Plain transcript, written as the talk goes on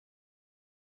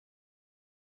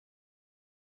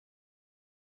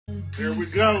Here we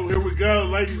go,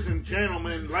 ladies and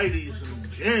gentlemen,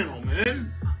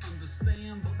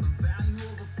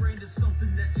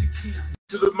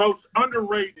 to the most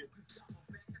underrated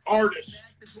artist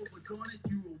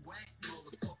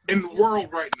in the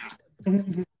world right now.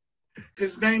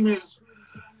 His name is,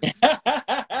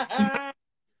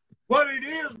 but it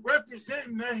is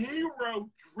representing the hero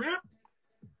drip.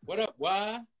 What up,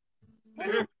 why?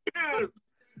 There it is.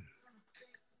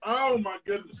 Oh my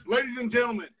goodness. Ladies and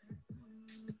gentlemen,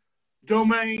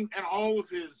 Domangue and all of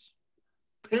his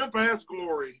pimp-ass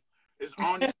glory is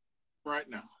on right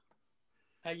now.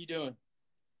 How you doing?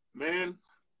 Man,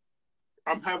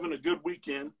 I'm having a good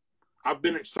weekend. I've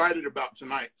been excited about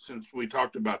tonight since we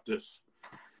talked about this.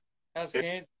 How's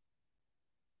Kansas?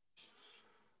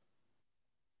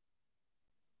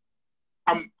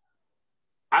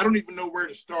 I don't even know where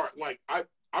to start. Like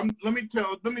let me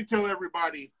tell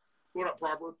everybody what up,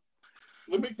 Proper.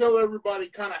 Let me tell everybody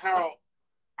kind of how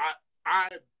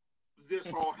this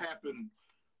all happened,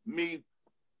 me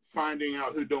finding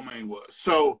out who Domangue was.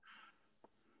 So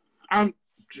I'm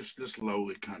just this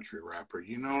lowly country rapper,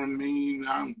 you know what I mean?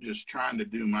 I'm just trying to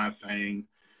do my thing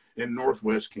in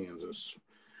Northwest Kansas.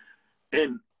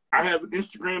 And I have an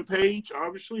Instagram page,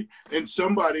 obviously, and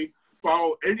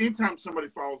anytime somebody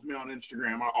follows me on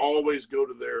Instagram, I always go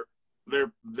to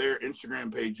their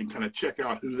Instagram page and kind of check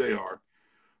out who they are,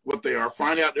 what they are,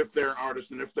 find out if they're an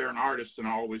artist, and if they're an artist, then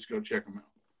I always go check them out.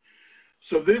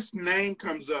 So this name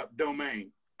comes up, Domangue.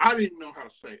 I didn't know how to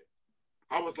say it.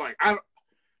 I was like, I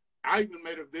even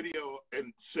made a video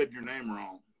and said your name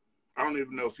wrong. I don't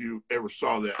even know if you ever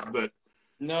saw that, but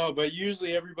no, but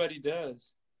usually everybody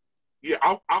does. Yeah,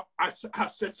 I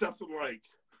said something like,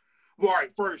 well, all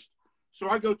right, first, so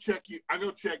I go check you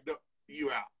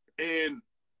out, and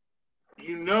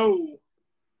you know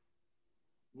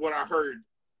what I heard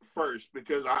first,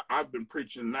 because I've been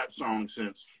preaching that song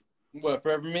since. What,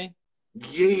 Forever Me?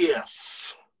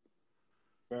 Yes.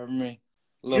 Forever Me.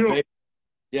 Love baby.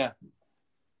 Yeah.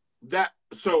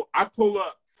 So I pull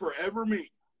up Forever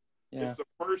Me. Yeah. It's the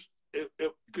first,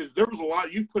 because there was a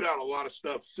lot, you've put out a lot of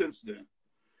stuff since then.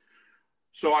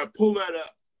 So I pull that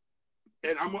up,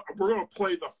 and we're going to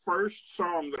play the first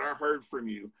song that I heard from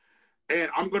you, and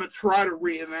I'm going to try to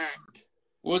reenact.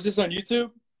 Was this on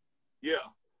YouTube? Yeah.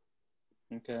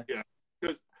 Okay. Yeah.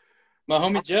 Because my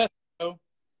homie Jess,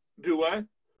 do what?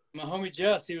 My homie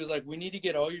Jess, he was like, we need to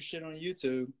get all your shit on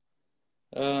YouTube,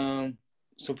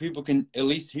 so people can at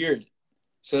least hear it.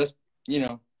 So that's,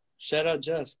 shout out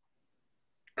Jess.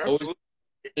 Absolutely.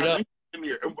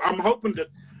 I'm hoping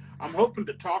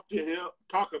to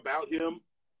talk about him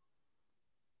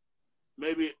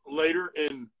maybe later,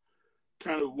 and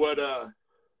kind of what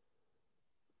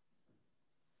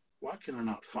why can I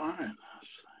not find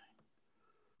this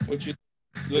thing? What you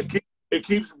it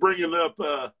keeps bringing up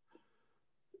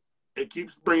it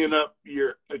keeps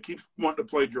wanting to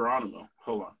play Geronimo.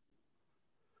 Hold on.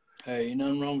 Hey, ain't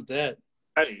nothing wrong with that.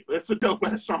 Hey, that's a dope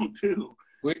ass song too.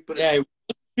 We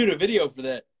shoot a video for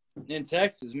that in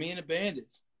Texas, me and the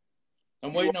Bandits.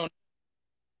 I'm waiting on.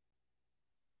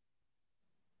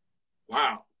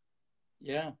 Wow.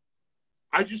 Yeah.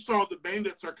 I just saw the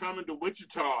Bandits are coming to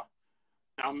Wichita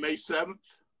on May 7th.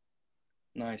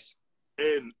 Nice.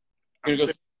 And I'm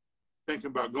thinking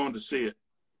about going to see it.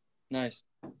 Nice.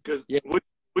 Because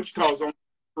Wichita's only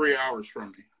 3 hours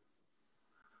from me.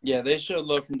 Yeah, they showed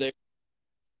love from day.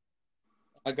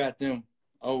 I got them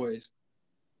always.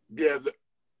 Yeah,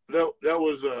 that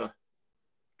was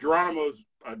Geronimo's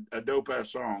a dope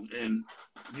ass song, and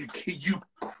you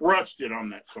crushed it on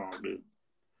that song, dude.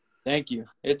 Thank you.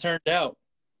 It turned out.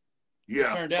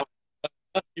 Yeah. It turned out.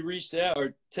 He reached out,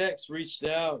 or Tex reached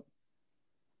out,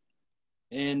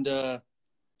 and I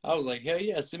was like, hell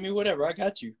yeah, send me whatever. I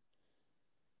got you.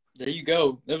 There you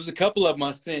go. There was a couple of them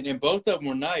I sent, and both of them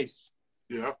were nice.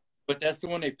 Yeah. But that's the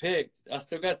one they picked. I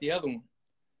still got the other one.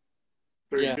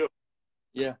 There you go.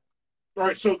 Yeah. All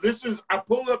right, so I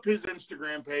pull up his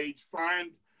Instagram page,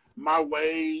 find my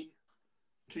way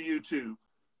to YouTube,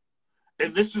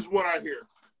 and this is what I hear.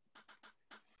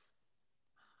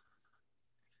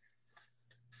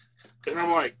 And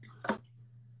I'm like,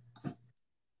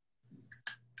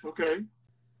 okay.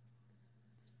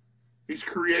 He's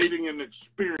creating an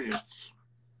experience.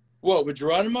 What, with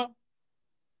Geronimo?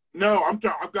 No, I've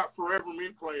got Forever Me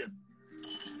playing.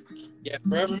 Yeah,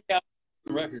 Forever Me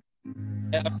record.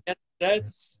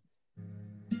 That's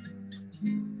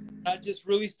I just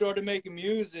really started making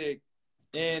music,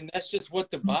 and that's just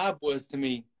what the vibe was to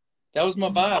me. That was my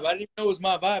vibe. I didn't know it was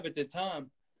my vibe at the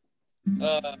time.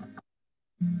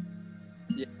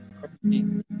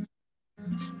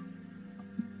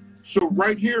 So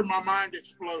right here, my mind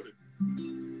exploded.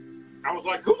 I was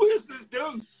like, who is this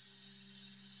dude?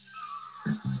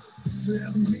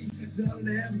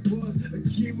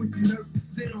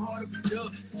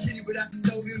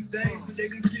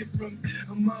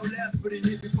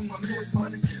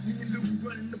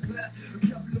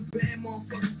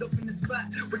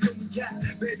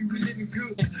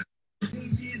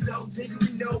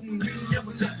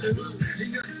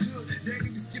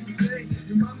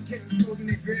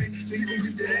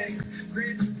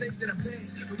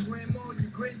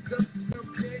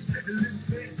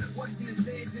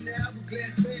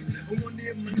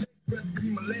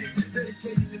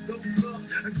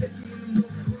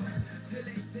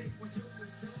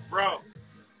 Bro,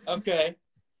 Okay.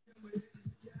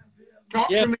 talk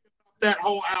Yeah. to me about that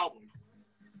whole album.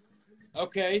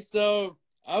 Okay. So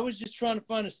I was just trying to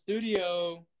find a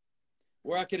studio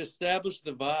where I could establish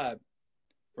the vibe,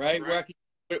 right? Right.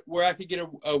 Where I could get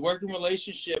a working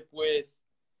relationship with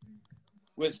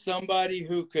somebody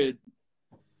who could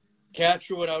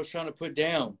capture what I was trying to put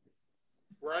down.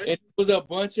 Right. It was a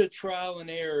bunch of trial and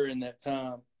error in that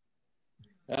time.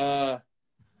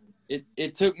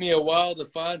 It took me a while to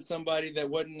find somebody that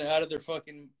wasn't out of their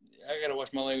fucking. I gotta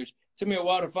watch my language. It took me a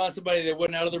while to find somebody that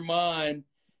wasn't out of their mind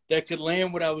that could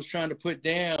land what I was trying to put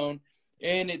down,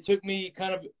 and it took me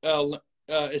kind of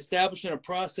establishing a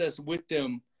process with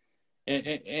them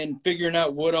and figuring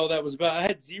out what all that was about. I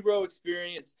had zero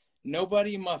experience.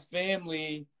 Nobody in my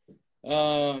family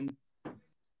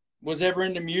was ever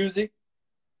into music,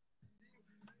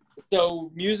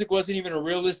 so music wasn't even a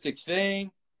realistic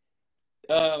thing.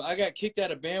 I got kicked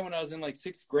out of band when I was in like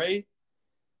 6th grade.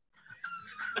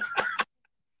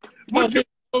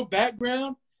 No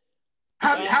background.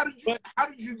 How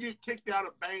did you get kicked out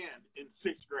of band in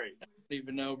 6th grade? I don't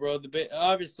even know, bro.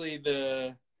 Obviously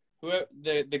the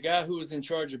guy who was in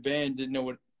charge of band didn't know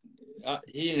what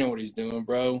he didn't know what he was doing,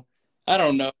 bro. I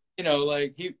don't know. You know,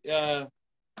 like I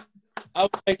was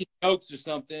making jokes or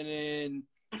something, and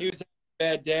he was having a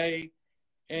bad day,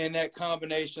 and that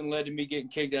combination led to me getting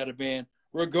kicked out of band.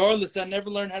 Regardless, I never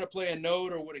learned how to play a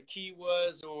note or what a key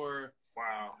was or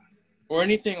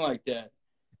anything like that.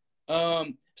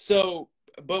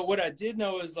 But what I did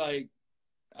know is like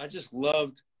I just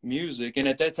loved music, and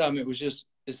at that time it was just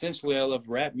essentially I loved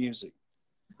rap music.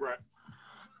 Right.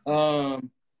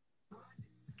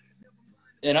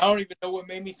 And I don't even know what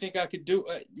made me think I could do.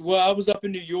 Well, I was up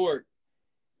in New York,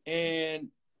 and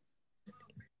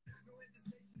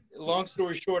long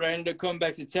story short, I ended up coming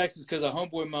back to Texas because a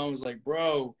homeboy of mine was like,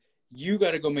 "Bro, you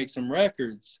got to go make some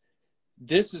records.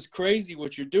 This is crazy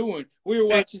what you're doing." We were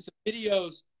watching some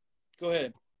videos. Go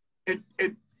ahead. And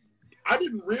I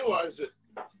didn't realize it,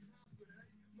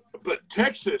 but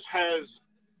Texas has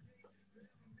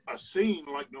a scene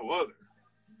like no other.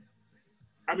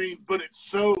 I mean, but it's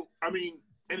so, I mean,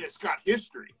 and it's got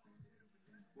history.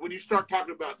 When you start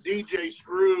talking about DJ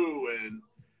Screw and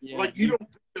like, you don't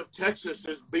think of Texas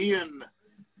as being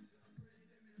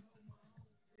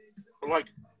like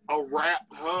a rap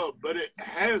hub, but it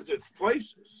has its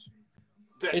places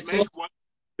that's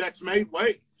made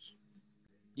waves.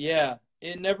 Yeah,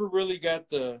 it never really got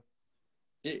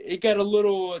it got a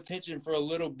little attention for a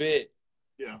little bit.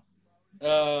 Yeah.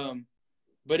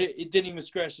 But it didn't even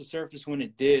scratch the surface when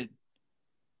it did.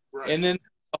 Right. And then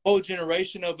a whole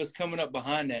generation of us coming up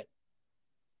behind that.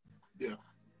 Yeah.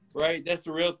 Right? That's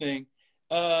the real thing.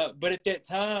 But at that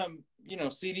time, you know,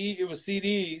 it was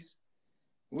CDs.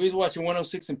 We was watching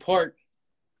 106 in Park,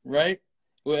 right?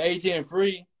 With AJ and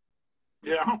Free.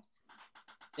 Yeah.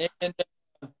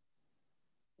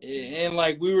 And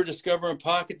like we were discovering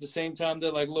Pac at the same time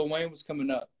that like Lil Wayne was coming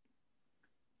up.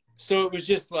 So it was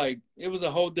just like, it was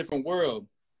a whole different world.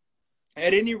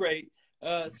 At any rate,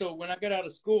 so when I got out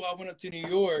of school, I went up to New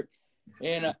York,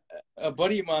 and a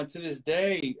buddy of mine to this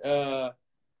day,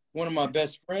 one of my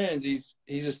best friends, he's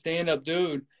a stand-up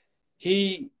dude.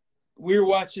 We were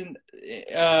watching,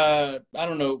 I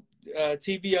don't know,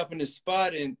 TV up in his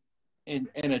spot, and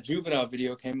a Juvenile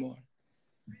video came on.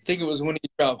 I think it was when he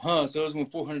dropped Huh, so it was when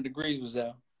 400 Degrees was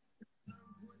out.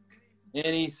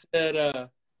 And he said,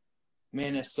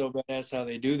 man, that's so badass how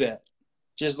they do that.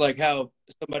 Just like how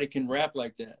somebody can rap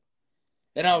like that.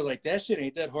 And I was like, that shit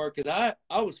ain't that hard, because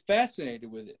I was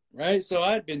fascinated with it, right? So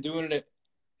I'd been doing it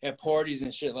at parties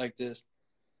and shit like this.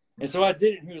 And so I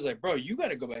did it, and he was like, bro, you got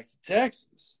to go back to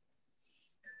Texas.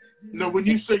 No, when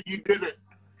you say you did it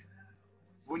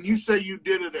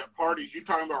at parties, you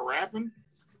talking about rapping?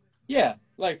 Yeah,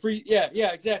 like yeah,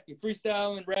 exactly.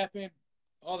 Freestyling, rapping,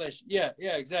 all that shit.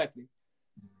 Yeah, exactly.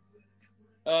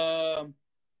 I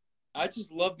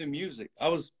just loved the music.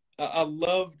 I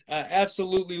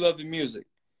absolutely loved the music.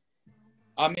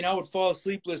 I mean, I would fall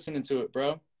asleep listening to it,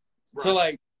 bro. to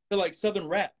like Southern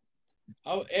rap.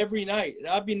 Every night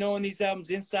I'd be knowing these albums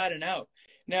inside and out.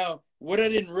 Now, what I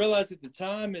didn't realize at the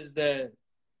time is that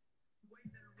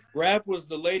rap was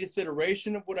the latest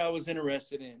iteration of what I was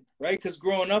interested in, right? Because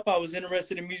growing up, I was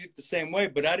interested in music the same way,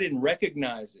 but I didn't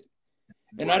recognize it.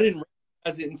 And I didn't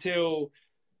recognize it until,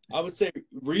 I would say,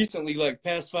 recently, like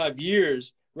past 5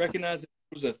 years, recognized it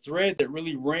was a thread that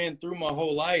really ran through my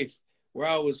whole life, where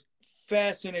I was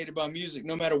fascinated by music,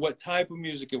 no matter what type of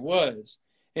music it was.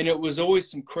 And it was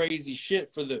always some crazy shit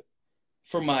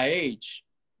for my age.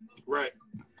 Right.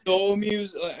 Soul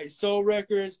music, soul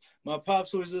records. My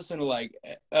pops always listened to like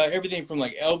everything from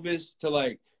like Elvis to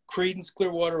like Creedence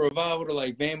Clearwater Revival to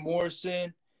like Van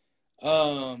Morrison.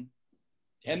 And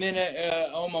then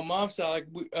on my mom's side, like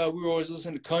we were always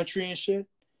listening to country and shit.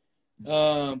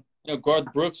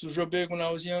 Garth Brooks was real big when I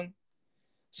was young.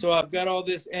 So I've got all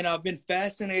this, and I've been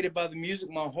fascinated by the music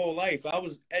my whole life. I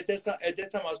was at that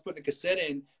time I was putting a cassette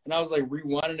in, and I was like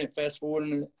rewinding it, fast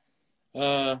forwarding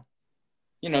it.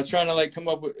 Trying to like come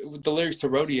up with the lyrics to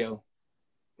Rodeo.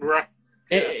 Right.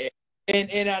 Yeah.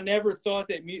 And I never thought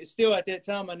that, still at that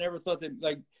time, I never thought that,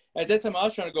 like, at that time I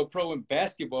was trying to go pro in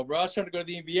basketball, bro. I was trying to go to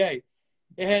the NBA.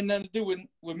 It had nothing to do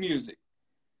with music.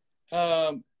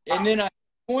 And then I hit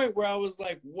a point where I was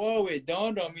like, whoa, it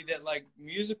dawned on me that like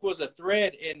music was a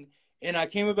thread, and I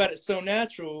came about it so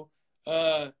natural.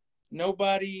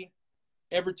 Nobody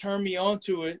ever turned me on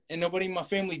to it, and nobody in my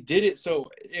family did it, so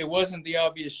it wasn't the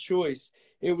obvious choice.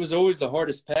 It was always the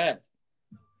hardest path,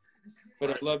 but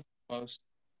I loved it most.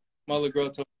 My little girl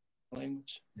told me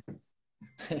language.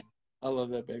 I love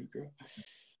that baby girl.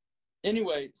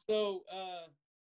 Anyway, so